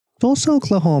Tulsa,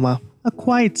 Oklahoma, a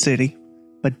quiet city.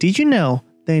 But did you know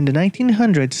that in the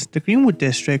 1900s, the Greenwood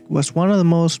District was one of the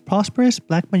most prosperous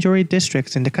black majority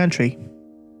districts in the country?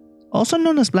 Also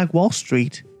known as Black Wall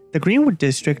Street, the Greenwood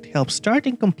District helped start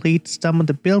and complete some of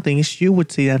the buildings you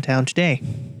would see downtown today.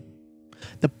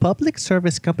 The Public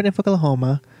Service Company of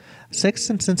Oklahoma, 6th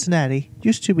in Cincinnati,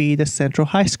 used to be the Central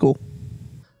High School.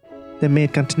 The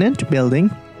Mid-Continental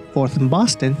Building, 4th in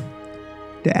Boston.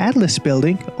 The Atlas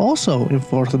Building, also in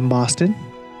 4th in Boston.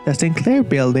 The St. Clair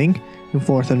Building, in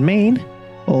 4th in Maine.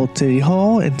 Old City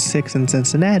Hall, in 6th in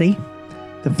Cincinnati.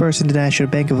 The First International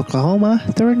Bank of Oklahoma,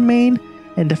 3rd in Maine.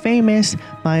 And the famous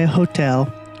Maya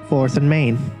Hotel, 4th in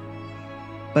Maine.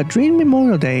 But during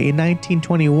Memorial Day in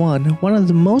 1921, one of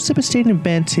the most devastating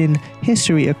events in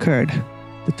history occurred,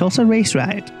 the Tulsa Race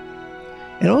Riot.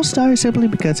 It all started simply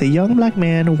because a young black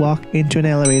man walked into an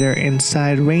elevator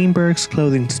inside Rainberg's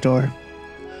clothing store.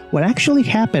 What actually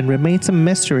happened remains a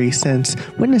mystery since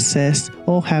witnesses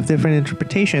all have different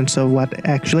interpretations of what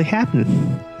actually happened.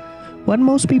 What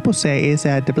most people say is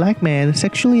that the black man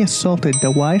sexually assaulted the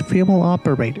white female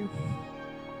operator.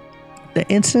 The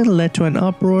incident led to an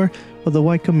uproar of the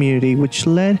white community, which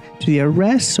led to the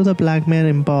arrest of the black man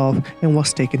involved and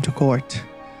was taken to court.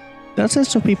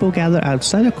 Dozens of people gathered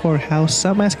outside the courthouse,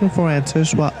 some asking for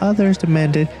answers while others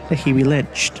demanded that he be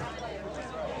lynched.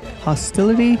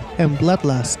 Hostility and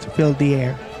bloodlust filled the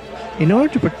air. In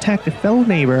order to protect a fellow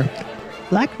neighbor,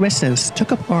 black residents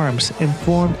took up arms and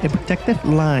formed a protective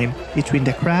line between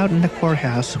the crowd and the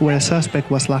courthouse where the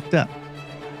suspect was locked up.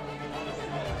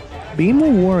 Being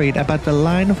more worried about the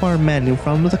line of armed men in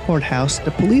front of the courthouse,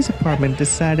 the police department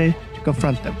decided to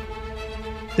confront them.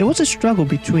 There was a struggle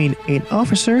between an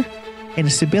officer and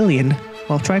a civilian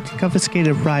while trying to confiscate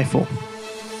a rifle.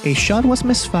 A shot was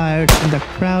misfired and the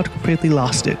crowd completely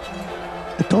lost it.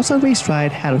 The Tulsa Race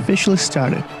Riot had officially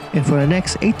started, and for the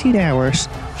next 18 hours,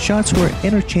 shots were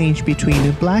interchanged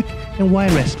between black and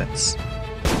white residents.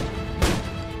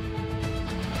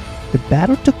 The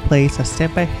battle took place at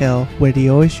Standby Hill where the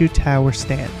OSU Tower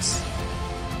stands.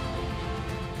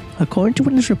 According to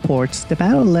witness reports, the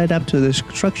battle led up to the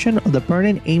destruction of the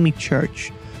burning Amy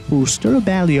Church, whose total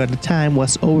value at the time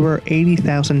was over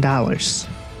 $80,000.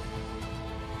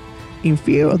 In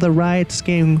fear of the riots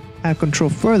getting out of control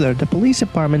further, the police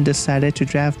department decided to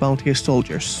draft volunteer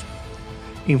soldiers.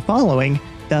 In following,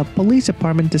 the police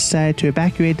department decided to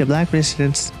evacuate the black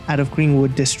residents out of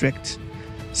Greenwood District.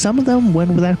 Some of them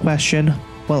went without question,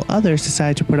 while others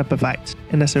decided to put up a fight,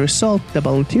 and as a result, the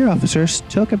volunteer officers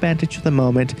took advantage of the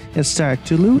moment and started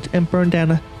to loot and burn down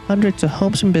hundreds of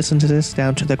homes and businesses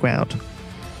down to the ground.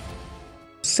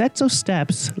 Sets of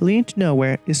steps leading to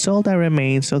nowhere is all that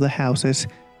remains of the houses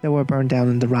that were burned down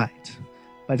in the riot.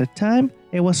 By the time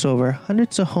it was over,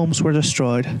 hundreds of homes were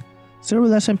destroyed, several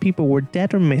dozen people were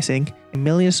dead or missing, and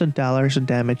millions of dollars of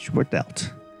damage were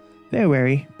dealt.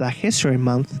 February, Black History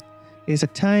Month, is a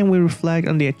time we reflect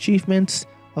on the achievements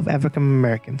of African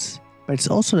Americans, but it's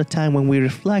also the time when we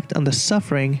reflect on the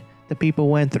suffering that people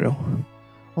went through.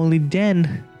 Only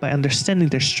then, by understanding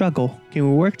their struggle, can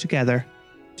we work together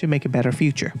to make a better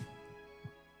future.